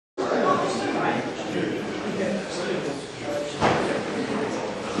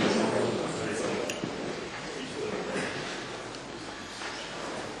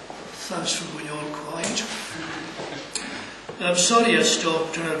thanks for going all quiet. I'm sorry I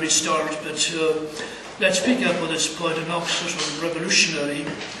stopped and I restart, but let's pick up on this point. Knox sort of revolutionary.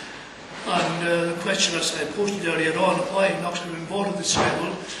 And the question, as I posted earlier on, why Knox got involved at this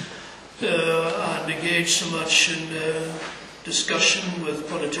level and engaged so much in discussion with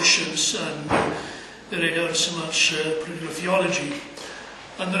politicians and laid out so much political theology.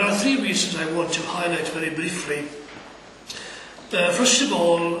 And there are three reasons I want to highlight very briefly. First of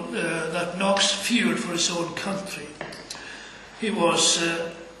all, that Knox feared for his own country. He was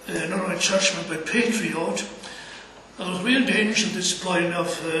not only a churchman but patriot, and there was real danger at this point of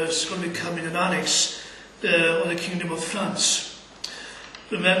Scotland becoming an annex of the Kingdom of France.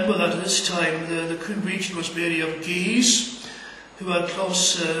 Remember that at this time the Queen Regent was Mary of Guise, who had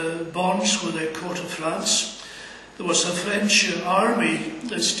close bonds with the court of France. There was a French army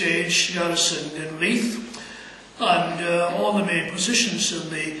that staged garrison in Leith, and all the main positions in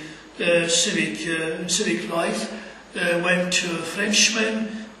the civic life went to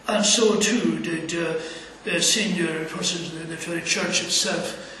Frenchmen, and so too did senior persons in the very church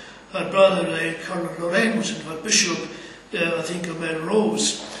itself. Her brother, Colonel Lorraine, was in fact Bishop, I think, of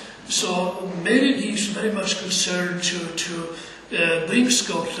Melrose. So Mary Guise was very much concerned to bring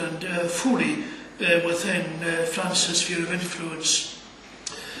Scotland fully within France's sphere of influence.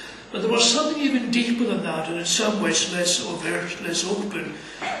 But there was something even deeper than that, and in some ways less overt, less open,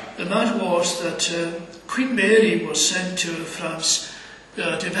 and that was that Queen Mary was sent to France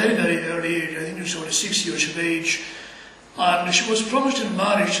at a very, very early age. I think she was only 6 years of age, and she was promised in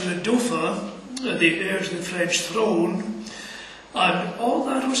marriage to the Dauphin, the heir to the French throne, and all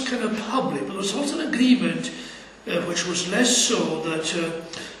that was kind of public. But there was also an agreement, which was less so, that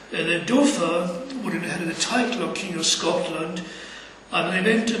the Dauphin would inherit the title of King of Scotland, and in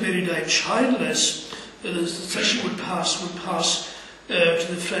the event of Mary died childless, the succession would pass to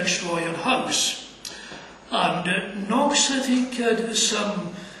the French royal house. And Knox, I think, had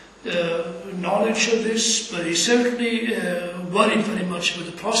some knowledge of this, but he certainly worried very much about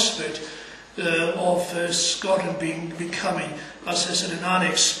the prospect of Scotland becoming, as I said, an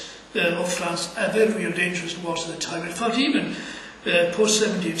annex of France, a very real danger as it was at the time. In fact, even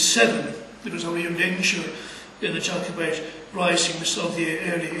post-1707, there was a real danger in the Jacobite risings of the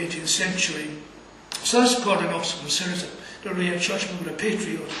early 18th century. So that's part of Knox's concern, that really a churchman but a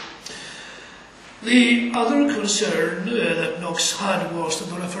patriot. The other concern that Knox had was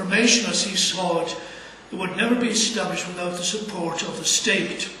that the Reformation, as he saw it, would never be established without the support of the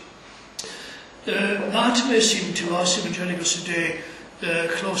state. That may seem to us evangelicals today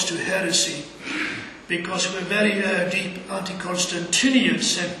close to heresy, because of a very deep anti-Constantinian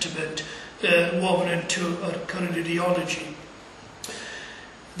sentiment woven into our current ideology.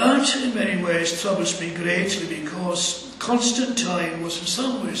 That, in many ways, troubles me greatly, because Constantine was in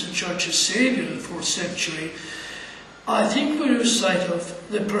some ways the Church's saviour in the 4th century. I think we lose sight of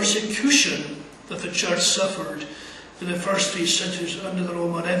the persecution that the Church suffered in the first 3 centuries under the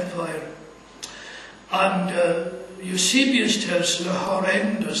Roman Empire. And Eusebius tells us how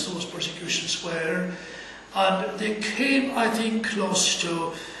horrendous those persecutions were, and they came, I think, close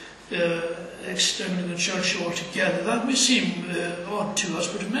to exterminating the Church altogether. That may seem odd to us,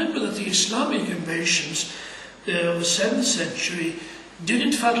 but remember that the Islamic invasions of the 7th century did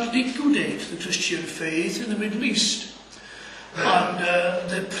in fact liquidate the Christian faith in the Middle East. And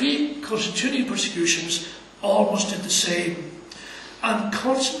the pre-Constantinian persecutions almost did the same. And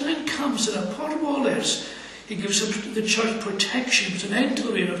Constantine comes, and apart from all this, he gives the Church protection, puts an end to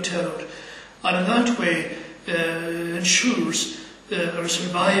the reign of terror, and in that way ensures our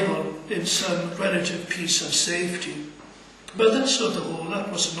survival in some relative peace and safety. But that's not the whole.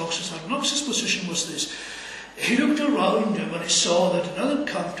 That wasn't Knox's thought. Knox's position was this. He looked around him and he saw that in other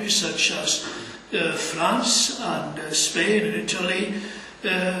countries such as France and Spain and Italy,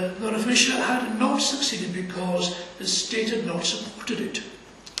 the Reformation had not succeeded because the state had not supported it.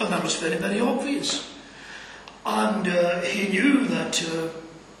 And that was very, very obvious. And he knew that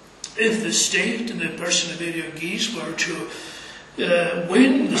if the state, in the person of Mary of Guise, were to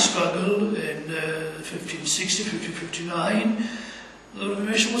win the struggle in 1560, 1559, the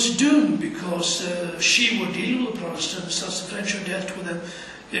Reformation was doomed, because she would deal with the Protestants as the French had dealt with them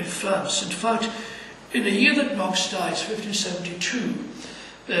in France. In fact, in the year that Knox died, 1572,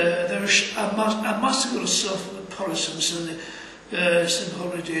 there was a massacre of Protestants in the St.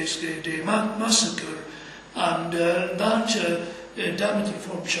 Holidays Day massacre, and that damaged the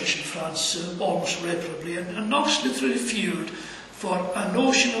Reformed Church in France almost irreparably. And Knox literally feared for a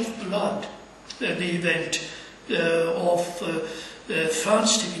notion of blood in the event of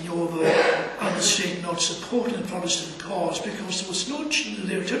France taking over and the state not supporting the Protestant cause, because there was no,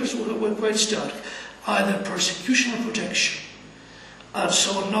 their terms were quite stark, either persecution or protection. And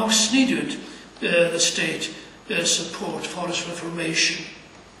so Knox needed the state support for his reformation.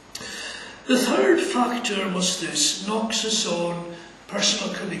 The third factor was this: Knox's own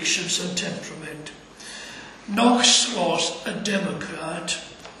personal convictions and temperament. Knox was a Democrat,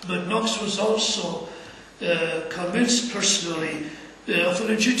 but Knox was also convinced personally of the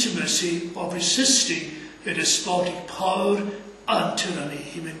legitimacy of resisting a despotic power and tyranny.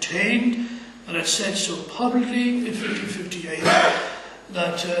 He maintained, and had said so publicly in 1558,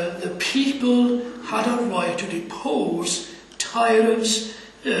 that the people had a right to depose tyrants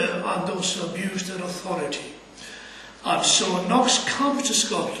and those who abused their authority. And so Knox comes to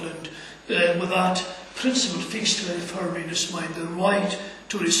Scotland with that principle fixed very firmly in his mind, the right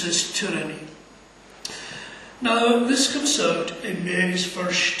to resist tyranny. Now, this comes out in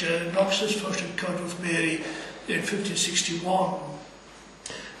Knox's first encounter with Mary in 1561.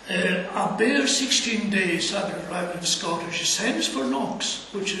 A bare 16 days after arriving in Scotland, she sends for Knox,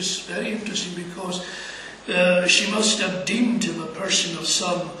 which is very interesting because she must have deemed him a person of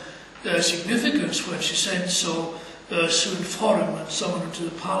some significance when she sent so soon for him and summoned him to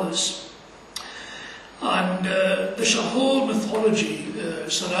the palace. And there's a whole mythology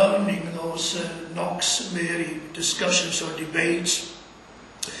surrounding those Knox-Mary discussions or debates,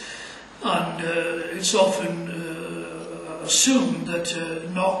 and it's often assumed that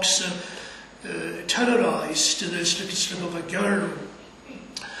Knox terrorised this little slip of a girl.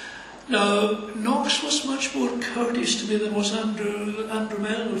 Now, Knox was much more courteous to me than was Andrew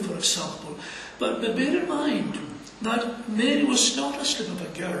Melville, for example, but bear in mind that Mary was not a slip of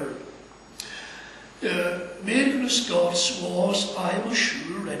a girl. Mary of Scots was, I'm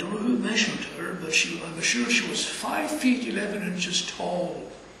assured, I don't know who measured her, but I'm assured she was 5 feet 11 inches tall.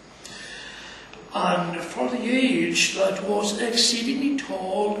 And for the age, that was exceedingly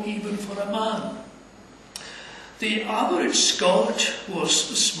tall even for a man. The average Scot was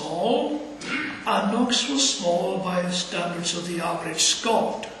small, and Knox was small by the standards of the average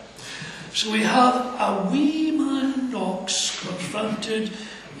Scot. So we have a wee man Knox confronted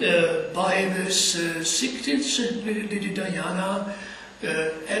by this 16th century Lady Diana,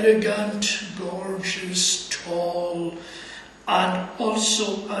 elegant, gorgeous, tall, and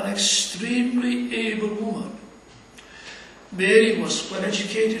also an extremely able woman. Mary was well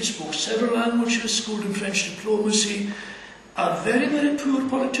educated, spoke several languages, schooled in French diplomacy. A very, very poor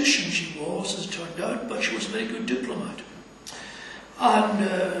politician she was, as it turned out, but she was a very good diplomat.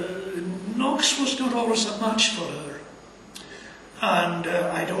 And Knox was not always a match for her. And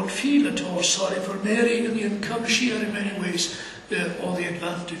I don't feel at all sorry for Mary in the encounter. She had in many ways all the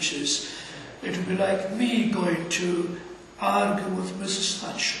advantages. It would be like me going to argue with Mrs.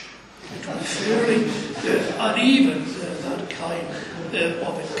 Thatcher. It would be fairly uneven, that kind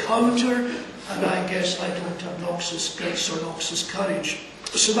of encounter, and I guess I don't have Knox's guts or Knox's courage.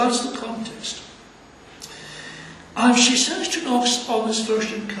 So that's the context. And she says to Knox on this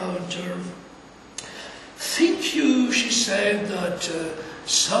first encounter, "Think you," she said, "that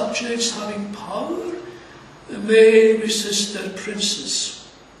subjects having power may resist their princes?"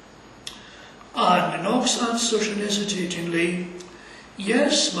 And Knox answers unhesitatingly,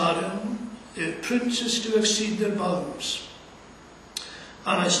 "Yes, madam, princes do exceed their bounds."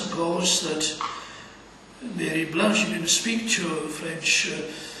 And I suppose that Mary Blanche didn't speak to French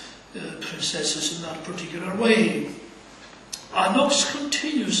princesses in that particular way. And Knox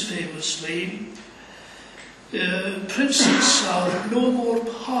continues famously, "Princes have no more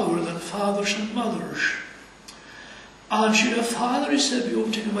power than fathers and mothers. And should a father," he said, "be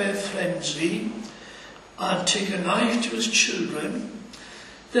overtaken by a frenzy and take a knife to his children,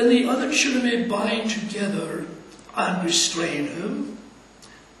 then the other children may bind together and restrain him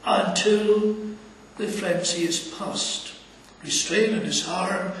until the frenzy is past." Restrain and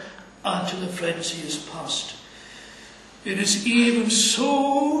disarm until the frenzy is past. "It is even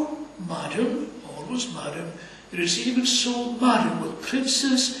so, madam," always madam, "it is even so, madam, with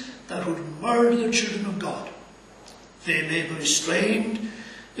princes that would murder the children of God. They may be restrained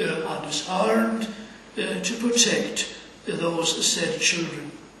and disarmed to protect those said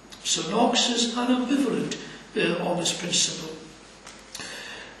children." So Knox is unambivalent on this principle.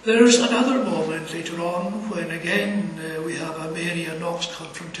 There's another moment later on when again we have a Mary and Knox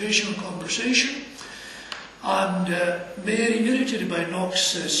confrontational conversation, and Mary, irritated by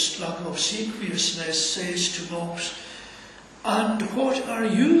Knox's lack of obsequiousness, says to Knox, "And what are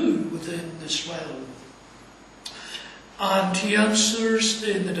you within this realm?" And he answers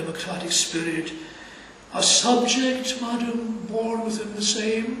in the democratic spirit, a subject, madam, born within the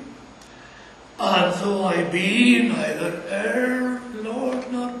same. And though I be neither heir,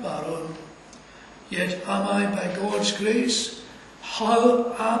 lord, nor baron, yet am I by God's grace,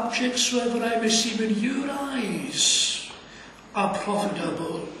 how abject soever I may seem in your eyes, a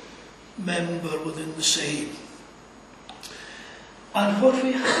profitable member within the same. And what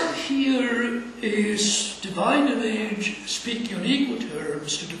we have here is divine image, speaking on equal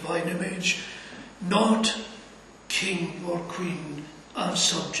terms to divine image, not king or queen and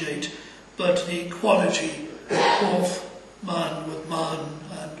subject, but the equality of man with man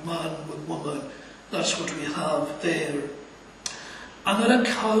and man with woman. That's what we have there. And that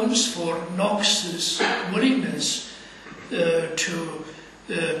accounts for Knox's willingness to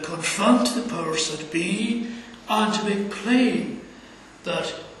confront the powers that be and to make plain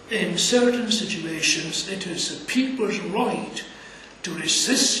that in certain situations it is the people's right to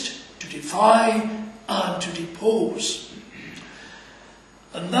resist, to defy, and to depose.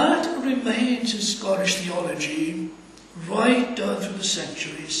 And that remains in Scottish theology right down through the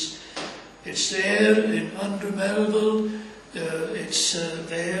centuries. It's there in Andrew Melville, it's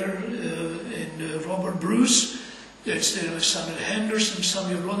there in Robert Bruce, it's there in Samuel Henderson,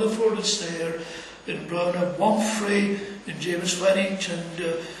 Samuel Rutherford, it's there in Bernard Wamfrey, in James Wennick,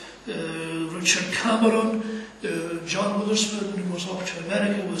 and Richard Cameron, John Witherspoon, who goes off to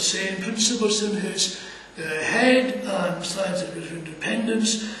America with the same principles in his head, and scientific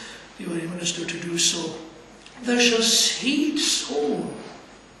independence, the only minister to do so. There's a seed sown,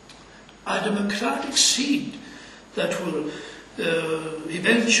 a democratic seed that will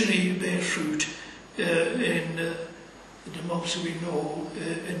eventually bear fruit in the democracy we know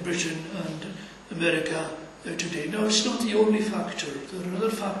in Britain and America today. Now, it's not the only factor. There are other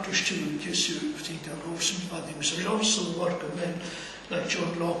factors too, in case you think I'm some bad things. There's also the work of men like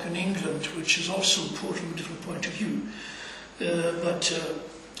John Locke in England, which is also important from a different point of view. But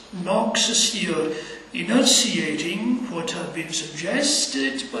Knox is here enunciating what had been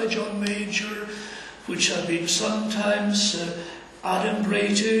suggested by John Major, which had been sometimes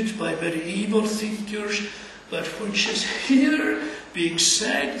adumbrated by medieval thinkers, but which is here being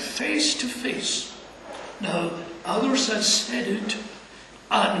said face to face. Now, others have said it,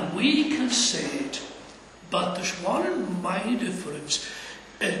 and we can say it, but there's one minor difference.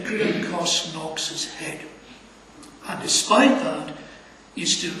 It could have cost Knox's head. And despite that, he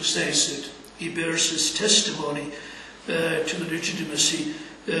still says it. He bears his testimony to the legitimacy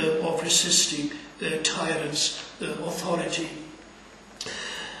of resisting tyrants' authority.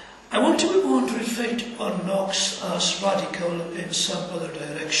 I want to move on to reflect on Knox as radical in some other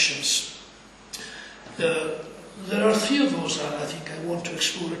directions. There are three of those I think I want to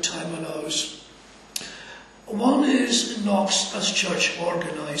explore as time allows. One is Knox as church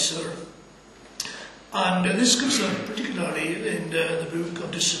organiser, and this comes out particularly in the book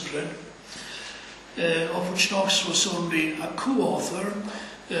of Discipline, of which Knox was only a co-author.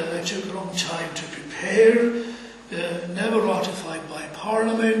 It took a long time to prepare, never ratified by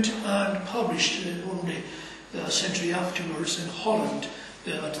Parliament, and published only a century afterwards in Holland.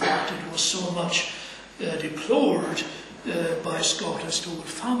 At that it was so much deplored by Scottish old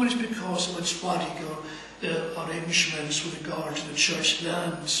families because of its radical arrangements with regard to the church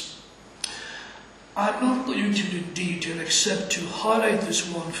lands. I'm not going into detail except to highlight this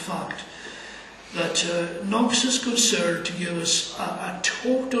one fact, that Knox is concerned to give us a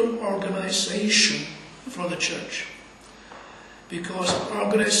total organisation for the church, because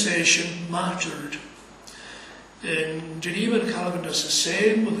organisation mattered. In Geneva, Calvin does the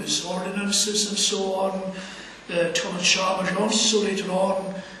same with his ordinances and so on. Thomas Chalmers also later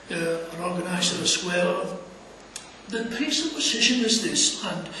on an organiser as well. The presupposition is this,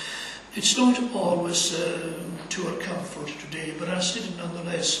 and it's not always to our comfort today, but I stated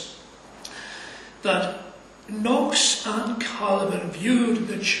nonetheless, that Knox and Calvin viewed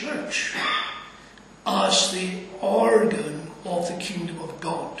the church as the organ of the kingdom of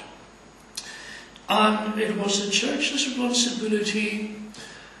God. And it was the church's responsibility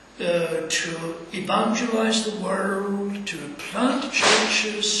to evangelize the world, to plant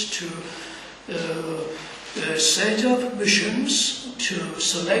churches, to set up missions, to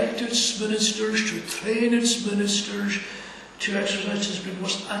select its ministers, to train its ministers, to exercise its spirit. It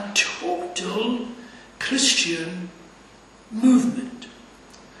was a total Christian movement.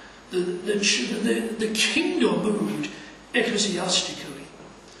 The kingdom moved ecclesiastically.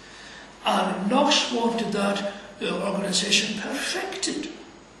 And Knox wanted that organisation perfected.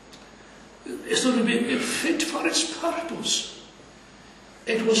 It's not to be fit for its purpose.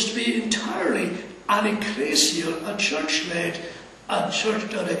 It was to be entirely an ecclesial, a church-led and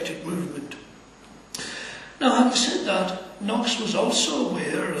church-directed movement. Now, having said that, Knox was also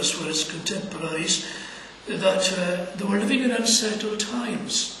aware, as well as contemporaries, that they were living in unsettled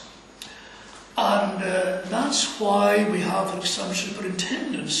times. And that's why we have some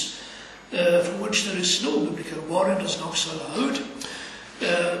superintendents for which there is no biblical warrant, as Knox allowed.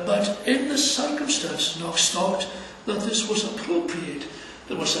 But in the circumstances, Knox thought that this was appropriate.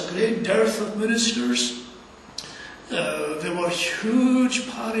 There was a great dearth of ministers. There were huge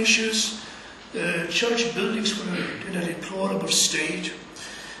parishes. Church buildings were in a deplorable state.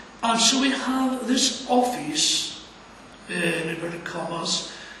 And so we have this office, in inverted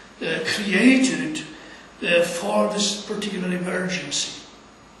commas, created for this particular emergency.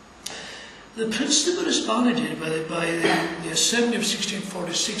 The principle is validated by the Assembly of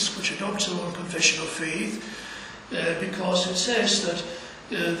 1646, which adopts our own confession of faith, because it says that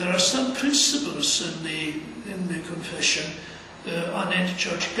there are some principles in the confession anent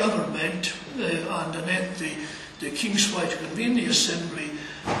church government and anent the King's right to convene the Assembly,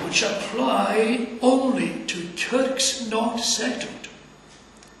 which apply only to kirks not settled.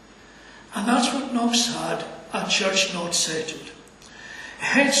 And that's what Knox had, a church not settled.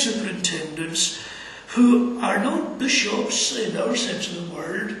 Head superintendents who are not bishops in our sense of the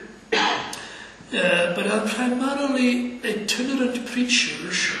word, but are primarily itinerant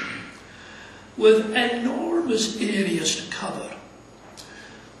preachers with enormous areas to cover.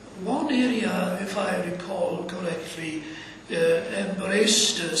 One area, if I recall correctly,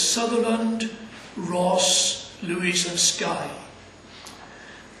 embraced Sutherland, Ross, Lewis and Skye.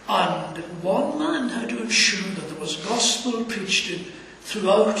 And one man had to ensure that there was gospel preached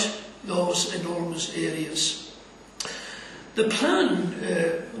throughout those enormous areas. The plan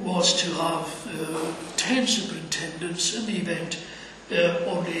was to have 10 superintendents. In the event,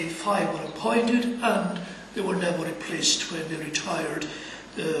 only 5 were appointed, and they were never replaced when they retired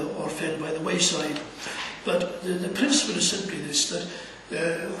or fell by the wayside. But the principle is simply this, that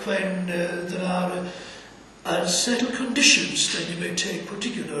when there are unsettled conditions, then you may take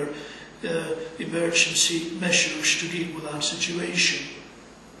particular emergency measures to deal with that situation.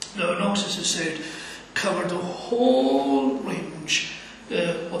 Now, Knox, as I said, covered the whole range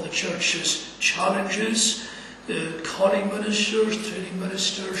of the church's challenges, calling ministers, training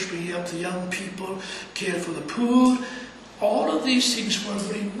ministers, bringing up the young people, care for the poor. All of these things were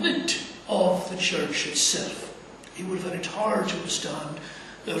very meant of the church itself. It would find it hard to understand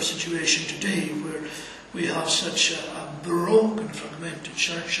our situation today, where we have such a broken, fragmented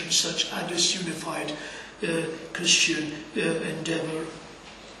church and such a disunified Christian endeavour.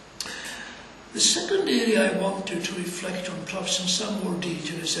 The second area I wanted to reflect on, perhaps in some more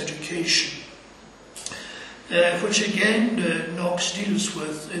detail, is education, which again Knox deals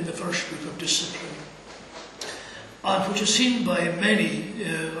with in the first book of Discipline, and which is seen by many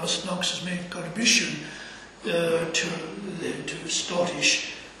as Knox's main contribution to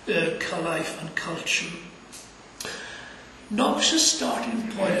Scottish life and culture. Knox's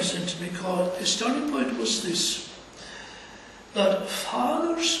starting point is because his starting point was this, that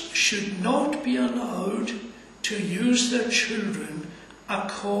fathers should not be allowed to use their children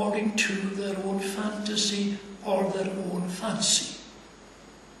according to their own fantasy or their own fancy.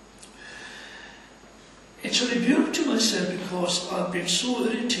 It's a rebuke to myself, because I've been so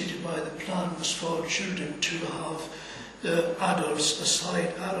irritated by the plans for children to have adults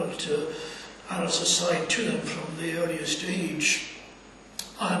assigned to them from the earliest age.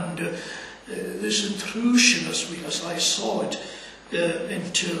 And this intrusion, as I saw it,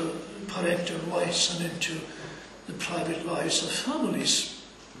 into parental rights and into the private lives of families.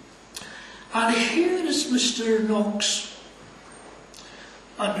 And here is Mr. Knox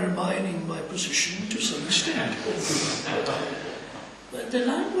undermining my position to some extent. The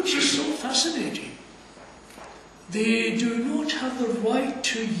language is so fascinating. They do not have the right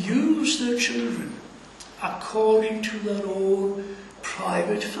to use their children according to their own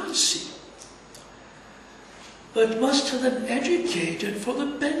private fancy, but must have them educated for the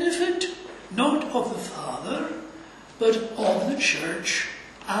benefit not of the father, but of the church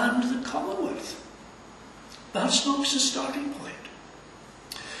and the Commonwealth. That's Knox's starting point.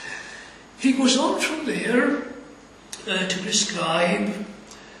 He goes on from there to prescribe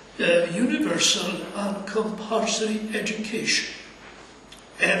universal and compulsory education.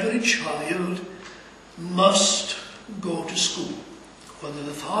 Every child must go to school. Whether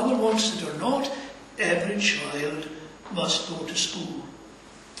the father wants it or not, every child must go to school.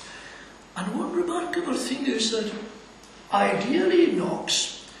 And one remarkable thing is that ideally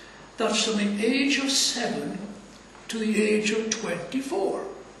Knox, that's from the age of 7 to the age of 24.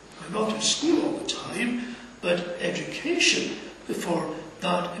 Not in school all the time, but education for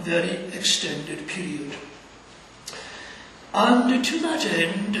that very extended period. And to that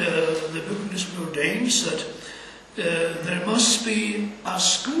end, the book ordains that there must be a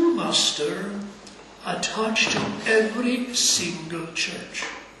schoolmaster attached to every single church.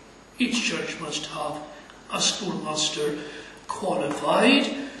 Each church must have a schoolmaster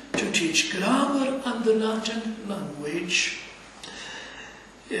qualified to teach grammar and the Latin language.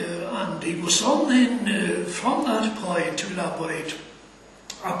 And he goes on then from that point to elaborate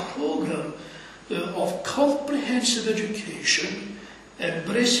a programme of comprehensive education,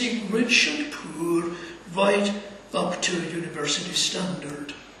 embracing rich and poor, right up to university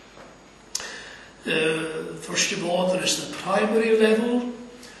standard. First of all, there is the primary level,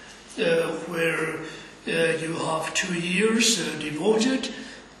 where you have 2 years devoted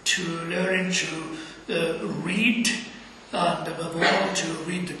to learning to read, and above all to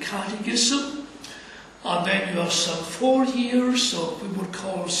read the catechism. And then you have some 4 years of what we would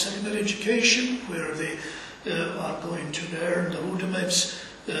call secondary education, where they are going to learn the rudiments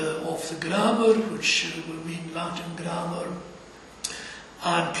of the grammar, which will mean Latin grammar,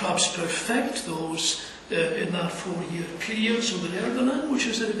 and perhaps perfect those in that 4-year period, so they learn the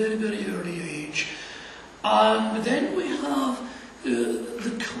languages at a very, very early age. And then we have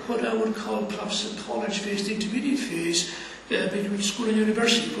what I would call perhaps the college phase, the intermediate phase, between school and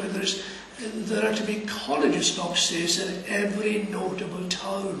university, where there are to be colleges, Knox says, in every notable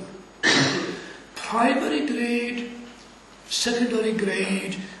town. Primary grade, secondary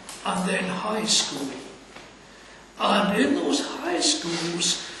grade, and then high school. And in those high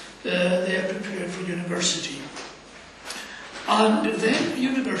schools, they are prepared for university. And then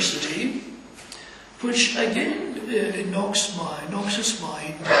university, which again, in Knox's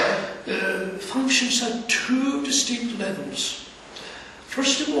mind, functions at 2 distinct levels.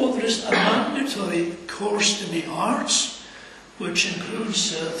 First of all, there is a mandatory course in the arts, which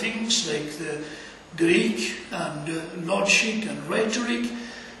includes things like the Greek and logic and rhetoric.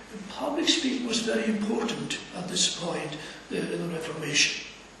 Public speaking was very important at this point in the Reformation.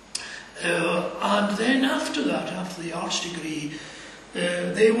 And then after that, after the arts degree,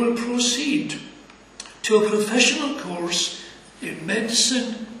 they will proceed to a professional course in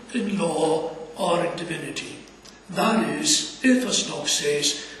medicine, in law, or in divinity. That is, if, as Knox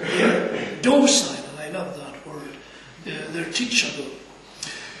says, they're docile, and I love that word, they're teachable.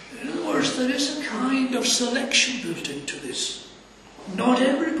 In other words, there is a kind of selection built into this. Not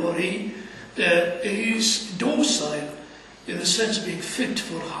everybody is docile in the sense of being fit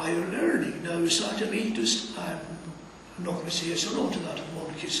for higher learning. Now, is that elitist? I'm not going to say yes or no to that in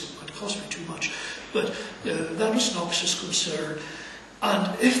one case, it might cost me too much. But that was Knox's concern.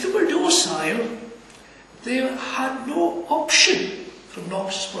 And if they were docile, they had no option, from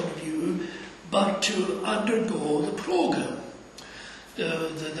Knox's point of view, but to undergo the programme.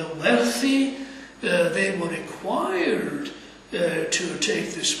 The wealthy, they were required to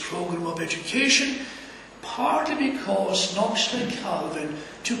take this programme of education, partly because Knox, like Calvin,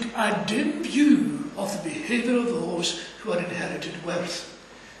 took a dim view of the behaviour of those who had inherited wealth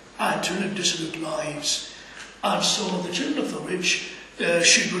and to live dissolute lives. And so the children of the rich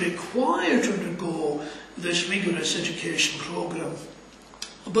should be required to undergo this rigorous education programme.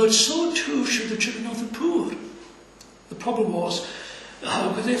 But so too should the children of the poor. The problem was,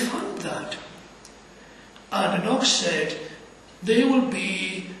 how could they fund that? And Knox said, they will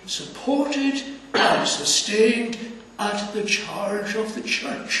be supported and sustained at the charge of the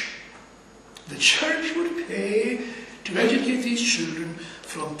church. The church would pay to educate these children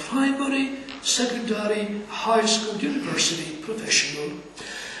from primary, secondary, high school, university, professional.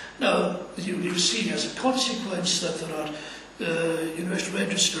 Now, you'll see as a consequence that there are university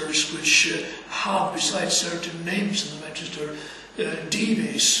registers which have, besides certain names in the register,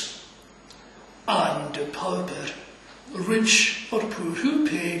 dives and pauper, rich or poor, who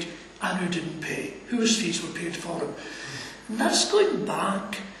paid and who didn't pay, whose fees were paid for them. And that's going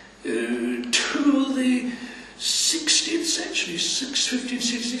back to the 16th century,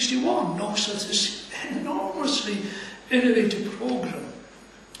 1561. Knox has this enormously innovative programme.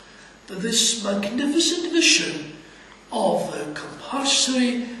 This magnificent vision of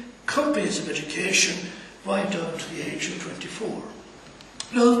compulsory, comprehensive education right down to the age of 24.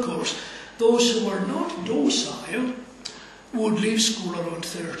 Now, of course, those who were not docile would leave school around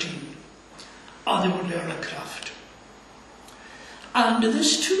 13, and they would learn a craft. And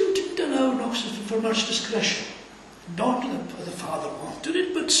this too didn't allow Knox for much discretion. Not that the father wanted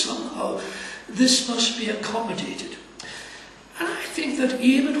it, but somehow this must be accommodated. And I think that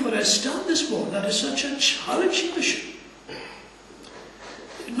even when I stand this morning, that is such a challenging mission.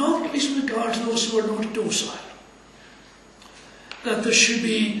 Not least with regard to those who are not docile. That there should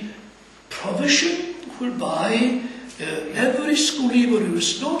be provision whereby every school leaver who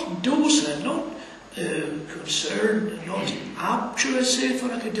is not docile, not concerned, not apt, should I say, for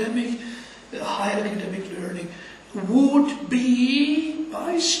higher academic learning, would be,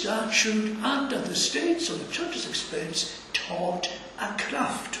 by statute and at the state's or the church's expense, taught a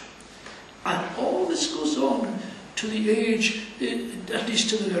craft. And all this goes on to the age, at least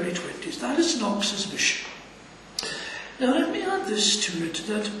to the early 20s. That is Knox's vision. Now let me add this to it,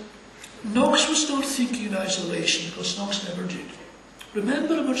 that Knox was not thinking in isolation, because Knox never did.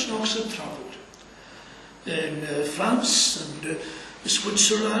 Remember how much Knox had travelled. In France and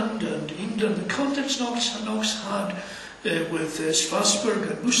Switzerland and England, the contacts Knox had with Strasbourg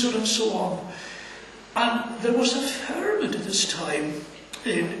and Musser and so on. And there was a ferment at this time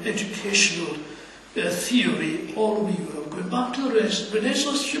in educational theory all over Europe, going back to the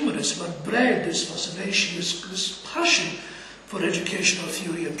Renaissance humanism, had bred this fascination, this passion for educational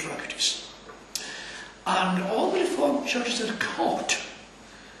theory and practice. And all the Reformed churches had caught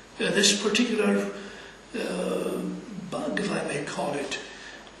this particular bug, if I may call it.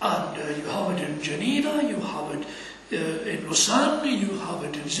 And you have it in Geneva, you have it in Lausanne, you have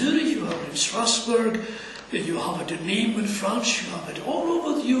it in Zurich, you have it in Strasbourg, you have it in Nîmes in France, you have it all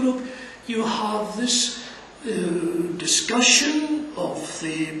over Europe. You have this discussion of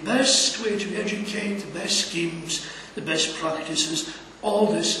the best way to educate, the best schemes, the best practices. All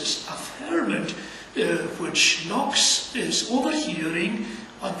this is a ferment which Knox is overhearing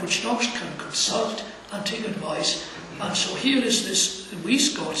and which Knox can consult and take advice. And so here is this wee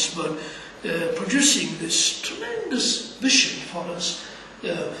Scotsman producing this tremendous vision for us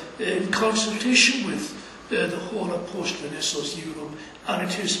in consultation with the whole of post-Renaissance Europe. And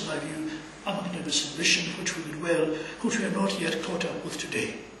it is, in my view, a magnificent vision which we are not yet caught up with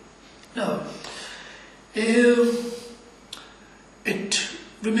today. Now, it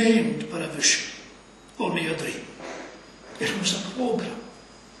remained but a vision, only a dream. It was a program,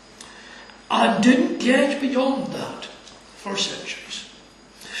 and didn't get beyond that for centuries.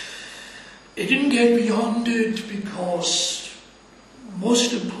 It didn't get beyond it because,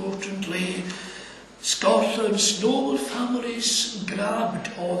 most importantly, Scotland's noble families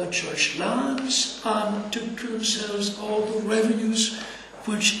grabbed all the church lands and took to themselves all the revenues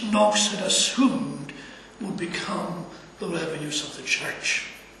which Knox had assumed would become the revenues of the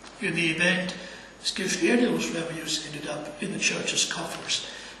church. In the event, scarcely any of those revenues ended up in the church's coffers.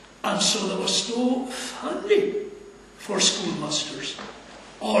 And so there was no funding for schoolmasters,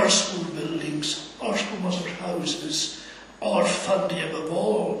 or school buildings, or schoolmasters' houses, or funding above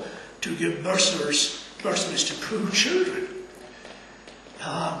all to give bursaries to poor children.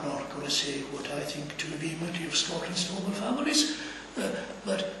 Now, I'm not going to say what I think to the vehemently of Scotland's noble families,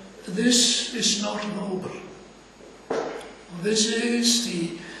 but this is not noble. This is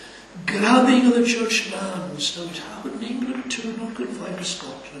the grabbing of the church lands. Now, it happened in England too, not confined to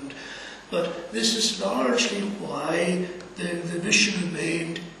Scotland, but this is largely why the vision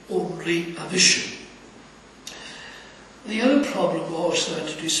remained only a vision. The other problem was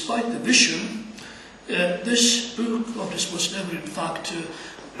that despite the vision, this book of this was never in fact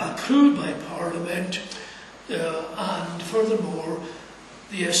approved by Parliament, and furthermore,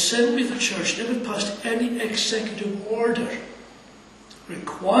 the Assembly of the Church never passed any executive order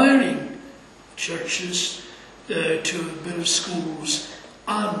requiring churches to build schools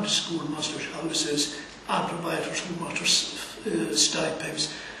and schoolmasters' houses and provide for schoolmasters' stipends.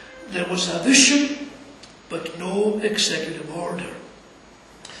 There was a vision, but no executive order.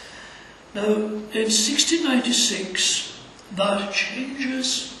 Now, in 1696, that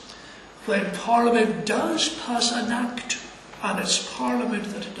changes when Parliament does pass an act, and it's Parliament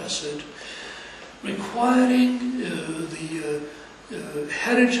that does it, requiring the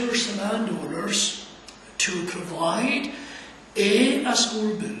heritors and landowners to provide A, a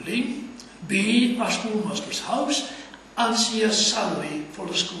school building, B, a schoolmaster's house, and C, a salary for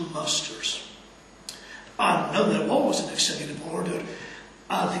the schoolmasters. And now there was an executive order,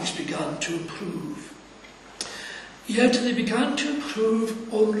 and things began to improve. Yet they began to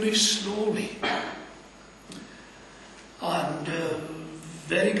improve only slowly, and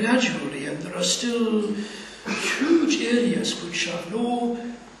very gradually, and there are still huge areas which have no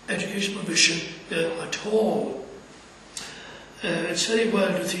education provision at all. It's very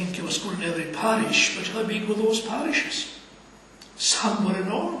well to think of a school in every parish, but how big were those parishes? Some were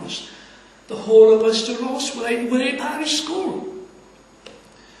enormous. The whole of Wester Ross were a parish school.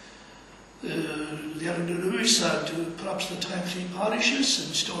 The Edinburgh Lewis had perhaps at the time 3 parishes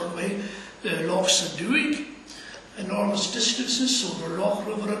in Stornoway, Lochs and Dewick, enormous distances over Loch,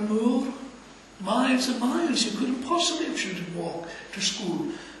 River and Moor, miles and miles. You couldn't possibly have children walk to school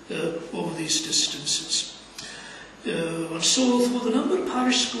over these distances. And so, though the number of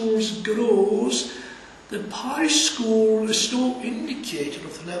parish schools grows, the parish school is no indicator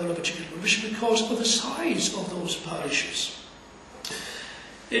of the level of educational provision because of the size of those parishes.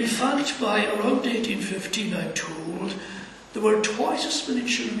 In fact, by around 1815, I'm told, there were twice as many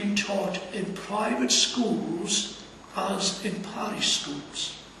children being taught in private schools as in parish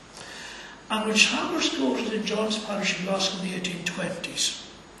schools. And when Chalmers quoted in John's parish in Glasgow in the 1820s,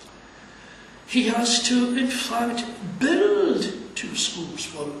 he has to, in fact, build 2 schools,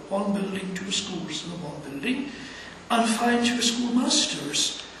 one building, 2 schools in one building, and find 2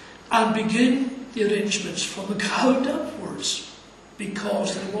 schoolmasters, and begin the arrangements from the ground upwards,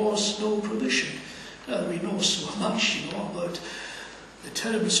 because there was no provision. We know so much, about the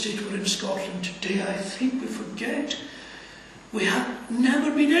terrible state we're in Scotland today. I think we forget we have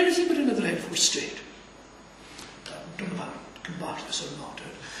never been anything but in a dreadful state. I don't know if I can combat this or not.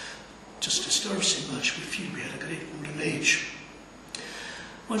 It just disturbs so much. We feel we had a great golden age.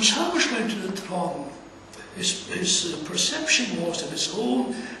 When Chalmers went to the throne, his perception was, in his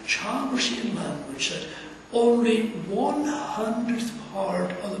own Chalmersian language, that only 1/100th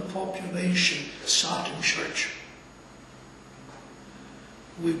part of the population sat in church.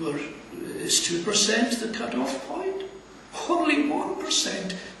 Is 2% the cut-off point? Only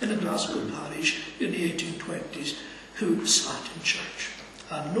 1% in a Glasgow parish in the 1820s who sat in church.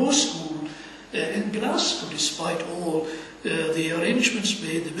 And no school in Glasgow, despite all the arrangements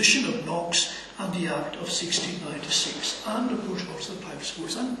made, the Mission of Knox and the Act of 1696, and of course also the private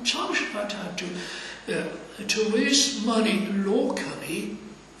schools. And Chalmers in fact had to raise money locally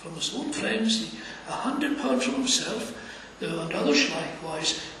from his own friends, £100 from himself, and others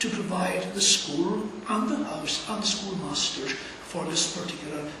likewise, to provide the school and the house and the schoolmasters for this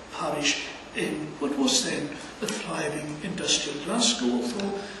particular parish in what was then the thriving industrial Glasgow,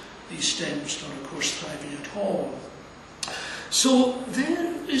 although the East End was not, of course, thriving at all. So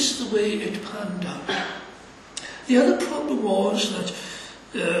there is the way it panned out. The other problem was that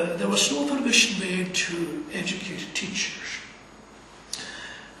there was no provision made to educate teachers.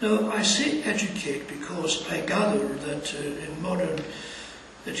 Now, I say educate because I gather that in modern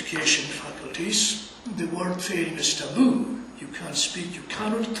education faculties, the word training is taboo. You can't speak, you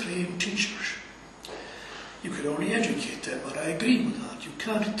cannot train teachers. You can only educate them, and I agree with that. You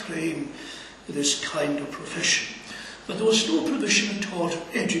can't train this kind of profession. But there was no provision at all to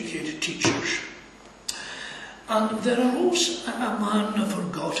educate teachers. And there arose a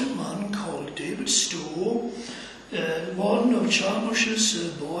forgotten man called David Stowe, one of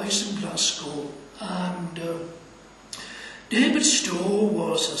Chalmers's boys in Glasgow. And David Stowe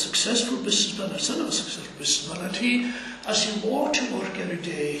was a successful businessman, a son of a successful businessman, and as he walked to work every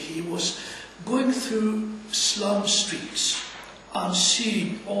day, he was going through slum streets and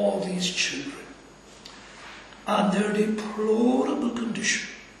seeing all these children and their deplorable condition,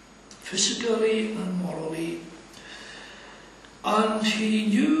 physically and morally. And he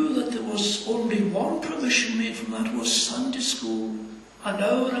knew that there was only one provision made from that, was Sunday school, an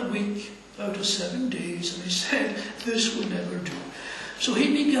hour a week out of 7 days, and he said, this will never do. So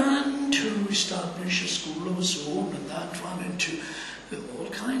he began to establish a school of his own, and that ran into all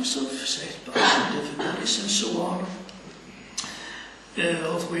kinds of setbacks and difficulties and so on.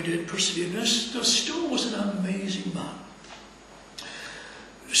 Although he did persevere. Stowe was an amazing man.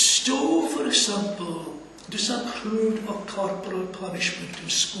 Stowe, for example, disapproved of corporal punishment in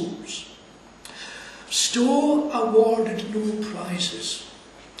schools. Stowe awarded no prizes.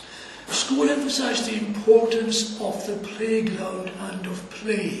 School emphasised the importance of the playground and of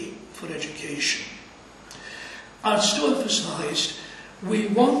play for education. And Stowe emphasised, we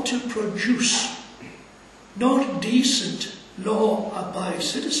want to produce not decent, law-abiding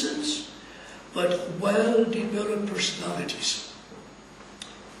citizens, but well-developed personalities.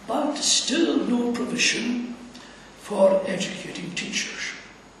 But still no provision for educating teachers.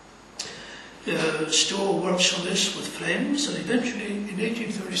 Stowe works on this with friends, and eventually in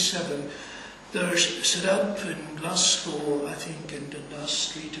 1837 there's set up in Glasgow, I think in Dundas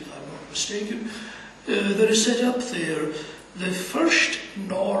Street if I'm not mistaken, there is set up there the first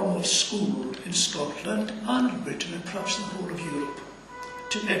normal school in Scotland and Britain and perhaps the whole of Europe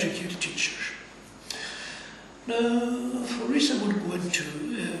to educate teachers. Now, for a reason I won't go into,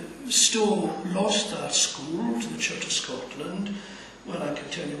 Stowe lost that school to the Church of Scotland. Well, I can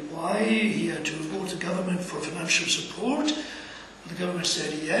tell you why. He had to go to the government for financial support. The government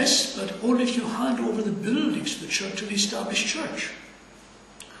said yes, but only if you hand over the buildings to the church to the established church,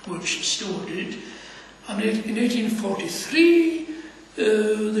 which Stowe did. And in 1843,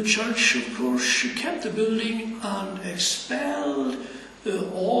 the church, of course, kept the building and expelled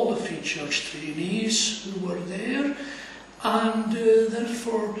all the Free Church trainees who were there, and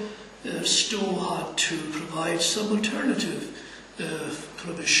therefore Stowe had to provide some alternative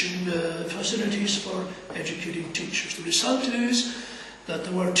provision facilities for educating teachers. The result is that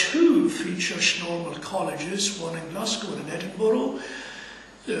there were 2 Free Church normal colleges, one in Glasgow and in Edinburgh.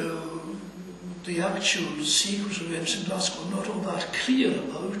 The actual sequence of events in Glasgow I'm not all that clear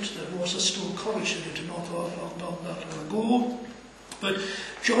about. There was a Stowe College in it not that long ago, but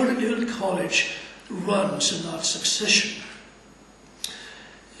Jordan Hill College runs in that succession.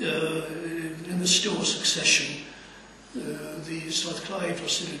 In the Stowe succession, the Strathclyde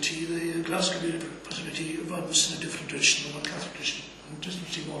facility, the Glasgow facility runs in a different tradition, a Catholic tradition, and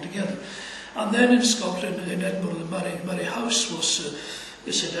different altogether. And then in Scotland, in Edinburgh, the Mary House was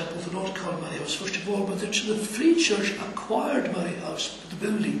set up with the Lord called Mary House first of all, but the Free Church acquired Mary House, the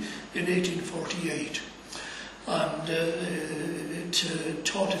building, in 1848. And it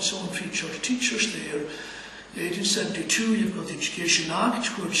taught its own Free Church teachers there. In 1872, you've got the Education Act,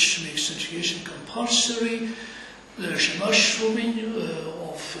 which makes education compulsory. There's a mushrooming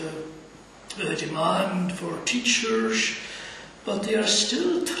of demand for teachers, but they are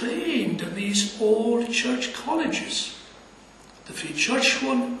still trained in these old church colleges, the Free Church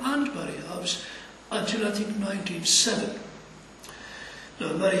one and Mary House, until I think 1907.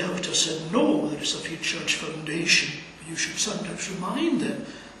 Now, Mary House has said no, there is a Free Church foundation. You should sometimes remind them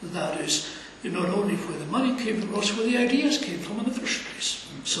that is not only where the money came from, but also where the ideas came from in the first place.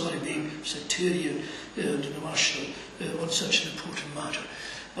 Sorry being sectarian and national on such an important matter.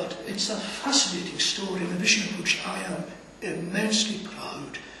 But it's a fascinating story and a vision of which I am immensely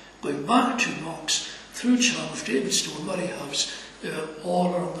proud. Going back to Knox, through Chalmers, David Stowe, Murray House,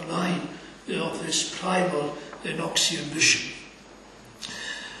 all along the line of this primal Knoxian vision.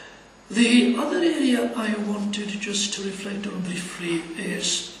 The other area I wanted just to reflect on briefly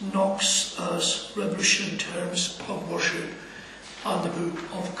is Knox as revolution in terms of worship and the Book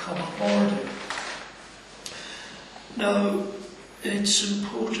of Common Order. Now, it's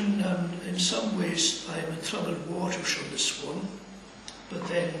important, and in some ways I'm in troubled waters on this one, but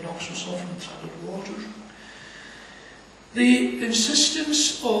then Knox was often in troubled waters. The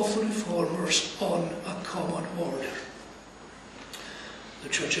insistence of the Reformers on a common order. The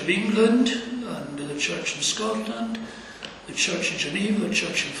Church of England and the Church in Scotland, the Church in Geneva, the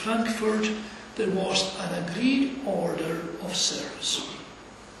Church in Frankfurt, there was an agreed order of service.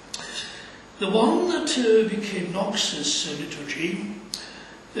 The one that became Knox's liturgy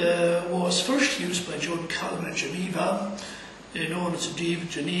was first used by John Calvin in Geneva, known as the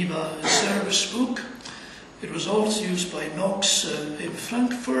Geneva Service Book. It was also used by Knox in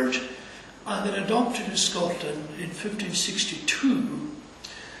Frankfurt, and then adopted in Scotland in 1562.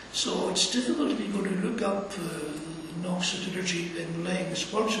 So it's difficult if you're going to look up Knox's liturgy in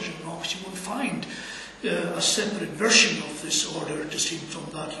Lang's Works of Knox. You will find a separate version of this order distinct from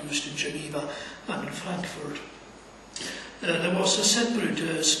that used in Geneva and in Frankfurt. There was a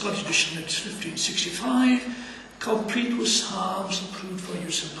separate Scottish edition in 1565, complete with psalms approved for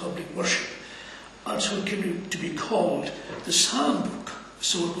use in public worship. And so it came to be called the Psalm Book.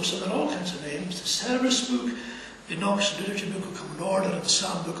 So it was under all kinds of names: the Service Book, the Knox Liturgy Book of Common Order, and the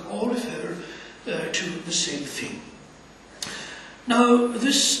Psalm Book all refer to the same thing. Now,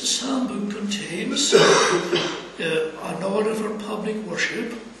 this Psalm Book contains an order for public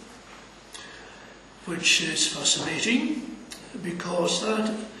worship, which is fascinating, because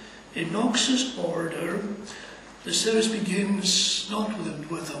that in Knox's order, the service begins not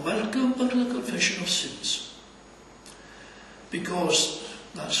with a welcome, but with a confession of sins. Because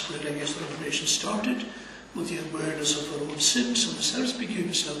that's where, I guess, the Reformation started, with the awareness of our own sins. So the service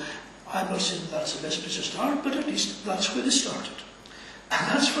begins. Now, I'm not saying that's the best place to start, but at least that's where they started. And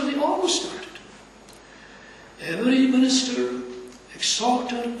that's where they always started. Every minister,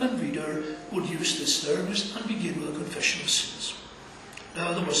 exhorter and reader would use this service and begin with a confession of sins.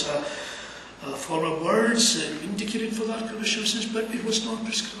 Now, there was a form of words indicated for that confession of sins, but it was not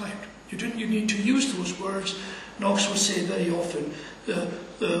prescribed. You didn't need to use those words. Knox would say very often,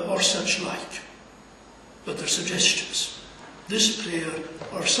 or such like. But they're suggestions. This prayer,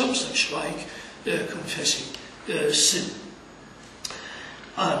 or some such like, confessing sin.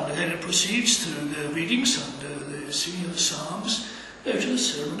 And then it proceeds through the readings and the singing of the Psalms to the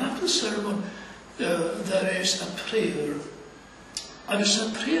sermon. After the sermon, there is a prayer. And it's a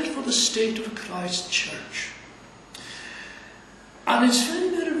prayer for the state of Christ's church. And it's very,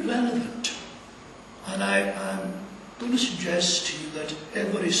 very relevant. And I'm going to suggest to you that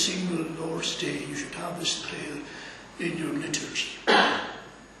every single Lord's Day you should have this prayer in your liturgy.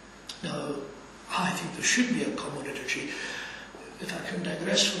 Now, I think there should be a common liturgy. if I can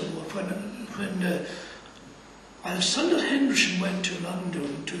digress for a moment, when Alexander Henderson went to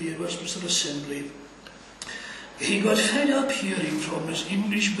London to the Westminster Assembly, he got fed up hearing from his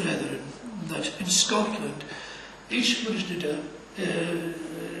English brethren that in Scotland each minister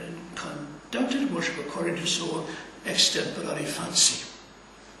conducted worship according to his own extemporary fancy.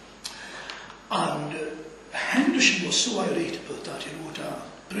 And Henderson was so irate about that, he wrote a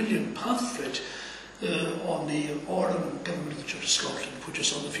brilliant pamphlet on the order and government of the Church of Scotland, which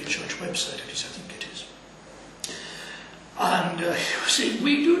is on the Field Church website, at least I think it is. And he was saying,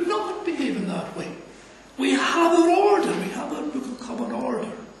 we do not behave in that way. We have our order, we have our Book of Common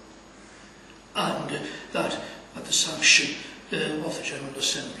Order. And that at the sanction of the General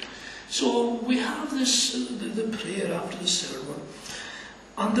Assembly. So we have this, the prayer after the sermon.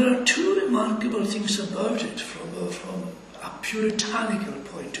 And there are two remarkable things about it from a puritanical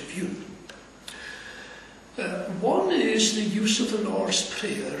point of view. One is the use of the Lord's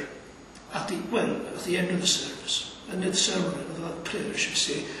Prayer at the end of the service. And the sermon of that prayer, I should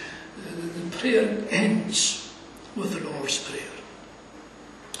say, the prayer ends with the Lord's Prayer.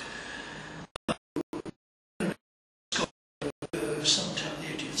 Sometime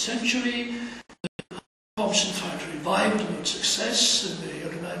in the 18th century, Thompson Factory revived with success in the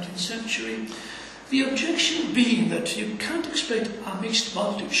early 19th century. The objection being that you can't expect a mixed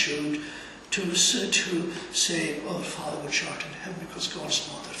multitude to say, Our Father which art in heaven, because God's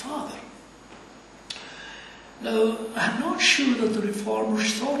not their Father. Now, I'm not sure that the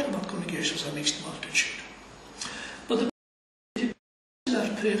Reformers thought about congregations as a mixed multitude. But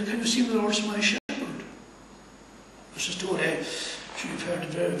that prayer, can you see the Lord's my shepherd? There's a story, you've heard it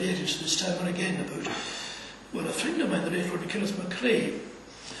very various this time and again about, well, a friend of mine, the late Lord Kenneth McCrae,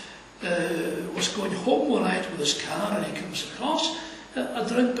 was going home one night with his car, and he comes across a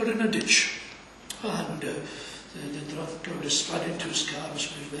drunkard in a ditch. And the drunkard is spat into his car, was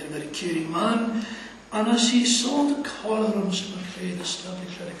a very, very caring man. And as he saw the collar on Mr. McCrae, this lovely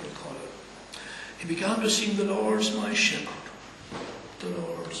clerical collar, he began to sing, The Lord's my shepherd, the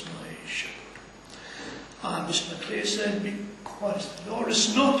Lord's my shepherd. And Mr. McCrae said, Be quiet, the Lord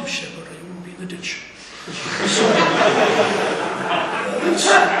is not your shepherd, or you won't be in the ditch.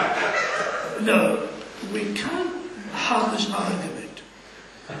 No, we can't have this argument.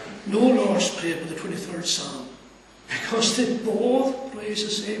 No Lord's Prayer with the 23rd Psalm, because they both raise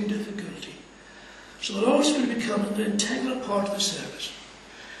the same difficulty. So the Lord's Prayer become an integral part of the service.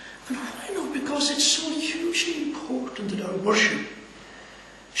 And why not? Because it's so hugely important that our worship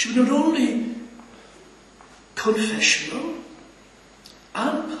should be not only confessional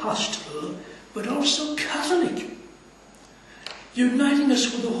and pastoral, but also Catholic, uniting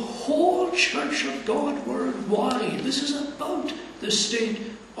us with the whole Church of God worldwide. This is about the state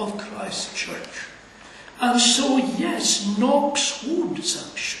of Christ's Church. And so, yes, Knox would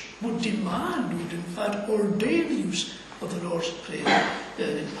sanction, would demand, would in fact ordain the use of the Lord's Prayer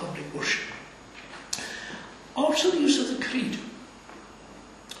in public worship. Also the use of the Creed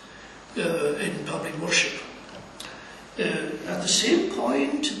in public worship. At the same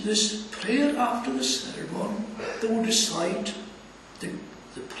point, this prayer after the sermon, they would recite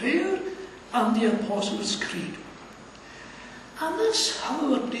the prayer and the Apostles' Creed. And that's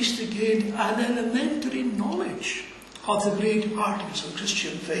how at least they gained an elementary knowledge of the great articles of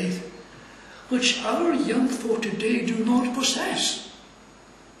Christian faith, which our young folk today do not possess,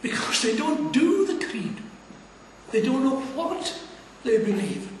 because they don't do the creed. They don't know what they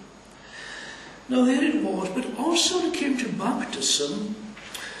believe. Now there it was, but also when it came to baptism,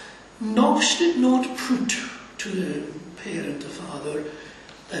 Knox did not put to the parent, the father,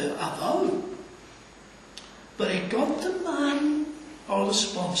 a vow, but he got the man or the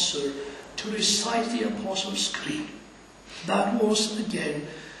sponsor to recite the Apostles' Creed. That was, again,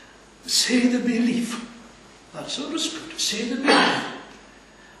 say the belief. That's how it was put, say the belief.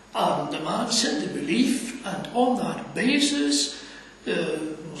 And the man said the belief, and on that basis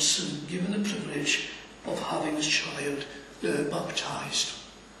was given the privilege of having his child baptized.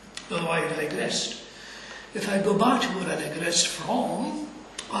 Now I digressed. If I go back to where I digressed from,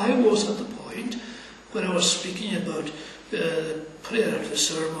 I was at the point where I was speaking about the prayer of the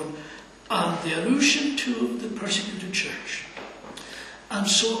sermon and the allusion to the persecuted church. And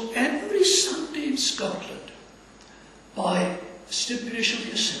so every Sunday in Scotland, by stipulation of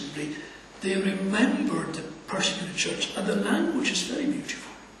the Assembly, they remembered the persecuted church, and the language is very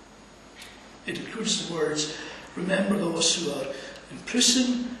beautiful. It includes the words, remember those who are in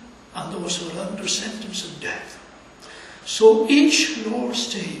prison and those who are under sentence of death. So each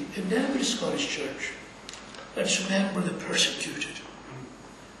Lord's Day in every Scottish church, let's remember the persecuted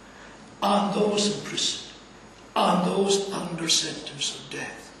and those in prison and those under sentence of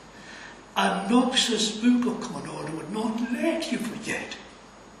death. And Knox's Book of Common Order would not let you forget,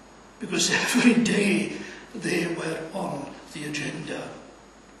 because every day they were on the agenda.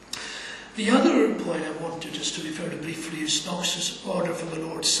 The other point I wanted just to refer to briefly is Knox's order for the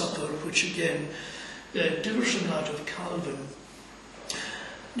Lord's Supper, which again differs from that of Calvin.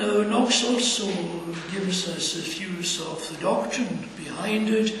 Now, Knox also gives us his views of the doctrine behind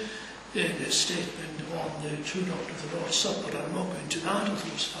it in his statement on the true doctrine of the Lord's Supper. I'm not going to that,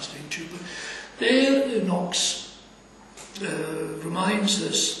 although it's fascinating too. But there, Knox reminds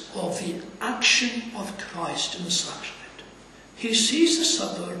us of the action of Christ in the sacrament. He sees the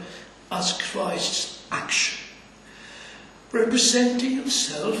supper as Christ's action, representing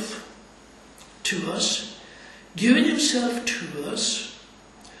himself to us, giving himself to us,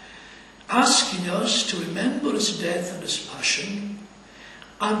 asking us to remember his death and his passion,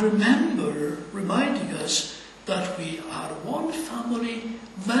 and reminding us that we are one family,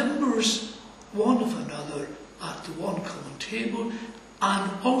 members one of another at the one common table,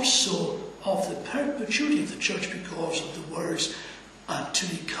 and also of the perpetuity of the church because of the words, until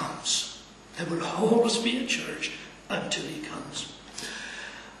he comes. There will always be a church until he comes.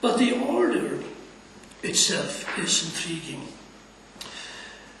 But the order itself is intriguing.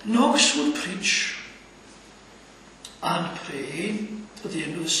 Knox would preach and pray at the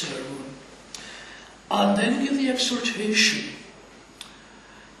end of the sermon, and then give the exhortation.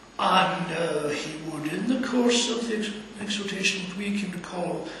 And he would, in the course of the exhortation, which we can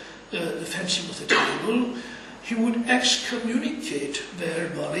call the fencing of the table, he would excommunicate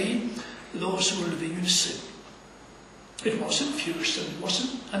verbally those who were living in sin. It wasn't fearsome, it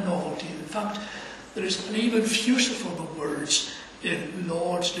wasn't a novelty. In fact, there is an even fiercer form of words in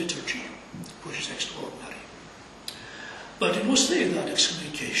Lord's liturgy, which is extraordinary. But it was there, that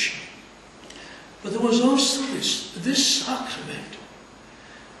excommunication. But there was also this sacrament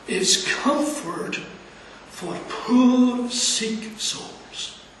is comfort for poor, sick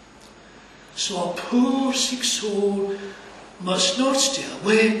souls. So a poor, sick soul must not stay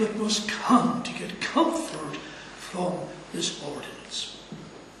away, but must come to get comfort from this ordinance.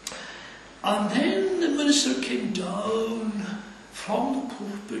 And then the minister came down from the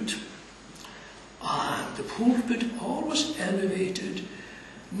pulpit, and the pulpit always elevated,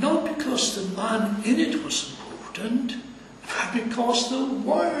 not because the man in it was important, but because the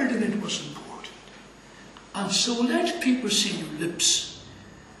word in it was important. And so let people see your lips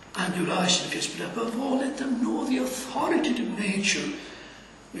and your eyes and face, but above all let them know the authoritative nature.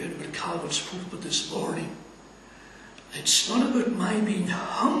 We had about Calvin's pulpit this morning. It's not about my being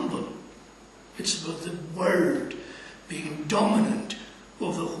humble, it's about the word being dominant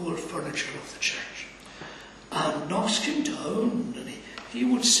over the whole furniture of the church. And Knox came down and he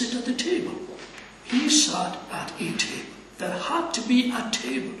would sit at the table. He sat at a table. There had to be a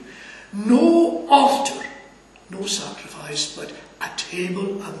table. No altar, no sacrifice, but a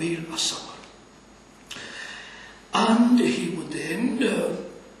table, a meal, a supper. And he would then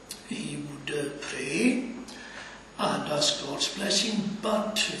pray and ask God's blessing.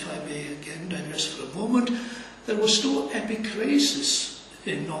 But if I may again digress for a moment, there was no epicrasis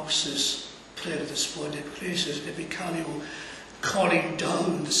in Knox's prayer at this point. Epicrasis, epicalio, calling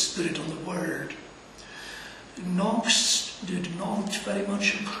down the Spirit on the Word. Knox did not very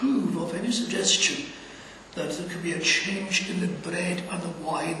much approve of any suggestion that there could be a change in the bread and the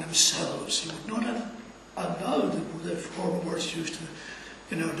wine themselves. He would not have allowed the former words used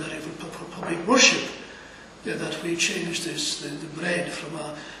in our day for public worship, that we change the bread from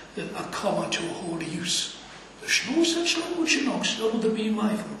a common to a holy use. There's no such language in Knox, nor will there be in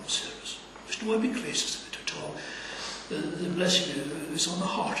my formal service. There's no epicrasis in it at all. The blessing is on the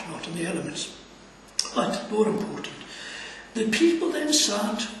heart, not on the elements. But more important, the people then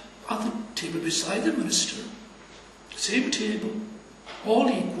sat at the table beside the minister, same table, all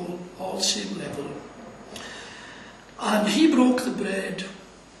equal, all same level. And he broke the bread,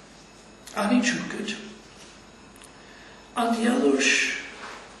 and he took it, and the others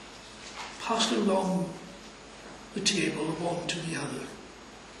passed along the table one to the other.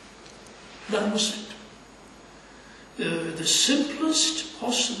 That was it. The simplest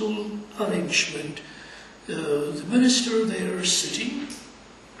possible arrangement. The minister there sitting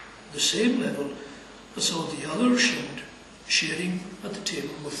the same level as all the others and sharing at the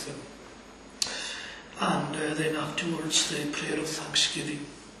table with them. And then afterwards the prayer of thanksgiving.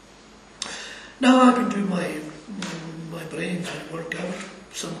 Now I can do my brain to work out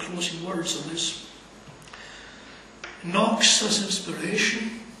some closing words on this. Knox as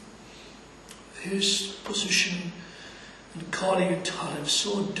inspiration, his position and calling and talent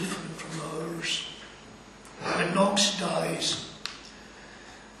so different from ours. when Knox dies,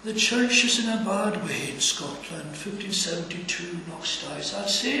 the church is in a bad way in Scotland. 1572, Knox dies. That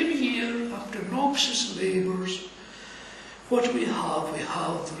same year, after Knox's labours, what we have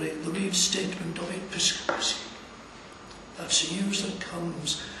the reinstatement of episcopacy. That's the news that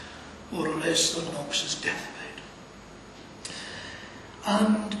comes more or less on Knox's deathbed.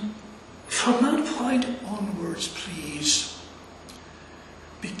 And from that point onwards, please,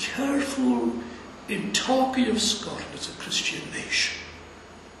 be careful in talking of Scotland as a Christian nation.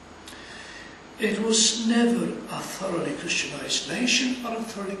 It was never a thoroughly Christianised nation or a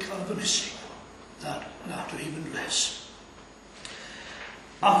thoroughly Calvinistic one. That latter even less.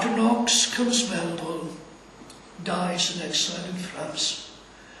 After Knox comes Melville, dies in exile in France.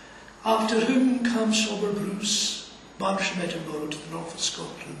 After whom comes Robert Bruce, banished from Edinburgh to the north of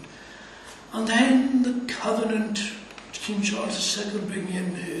Scotland. And then the Covenant, King Charles II bringing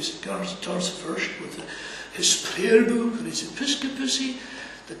in Charles I with his prayer book and his episcopacy,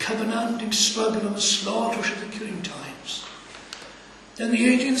 the covenanting struggle and the slaughters of the killing times. Then the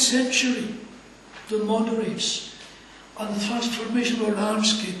 18th century, the moderates, and the transformation of our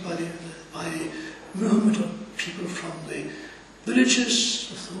landscape by the movement of people from the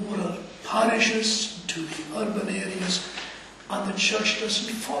villages, the rural parishes, to the urban areas, and the church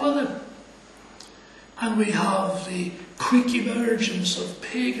doesn't follow them. And we have the quick emergence of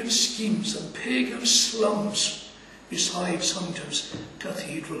pagan schemes and pagan slums, besides sometimes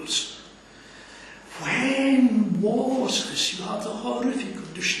cathedrals. When was this? You have the horrific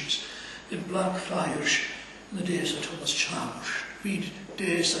conditions in Blackfriars in the days of Thomas Chalmers. Read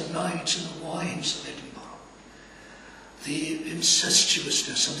Days and Nights in the Wines of Edinburgh. The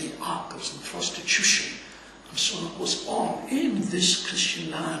incestuousness and the arcles and prostitution and so on was on in this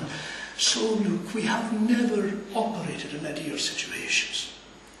Christian land. So look, we have never operated in ideal situations.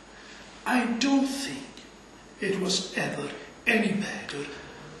 I don't think it was ever any better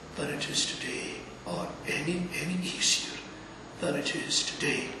than it is today, or any easier than it is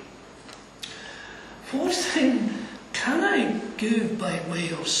today. What thing can I give by way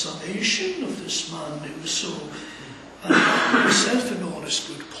of summation of this man who was so unlike himself in all his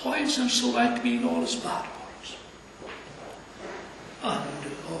good points and so like me in all his bad points? And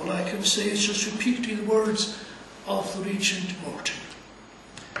all I can say is just repeat the words of the Regent Morton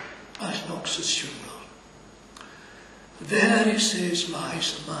at Knox's funeral. There, he says,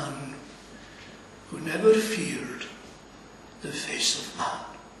 lies a man who never feared the face of man.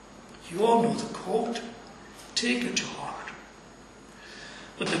 You all know the quote. Take it to heart.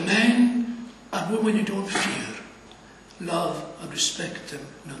 But the men and women you don't fear, love and respect them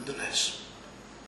nonetheless.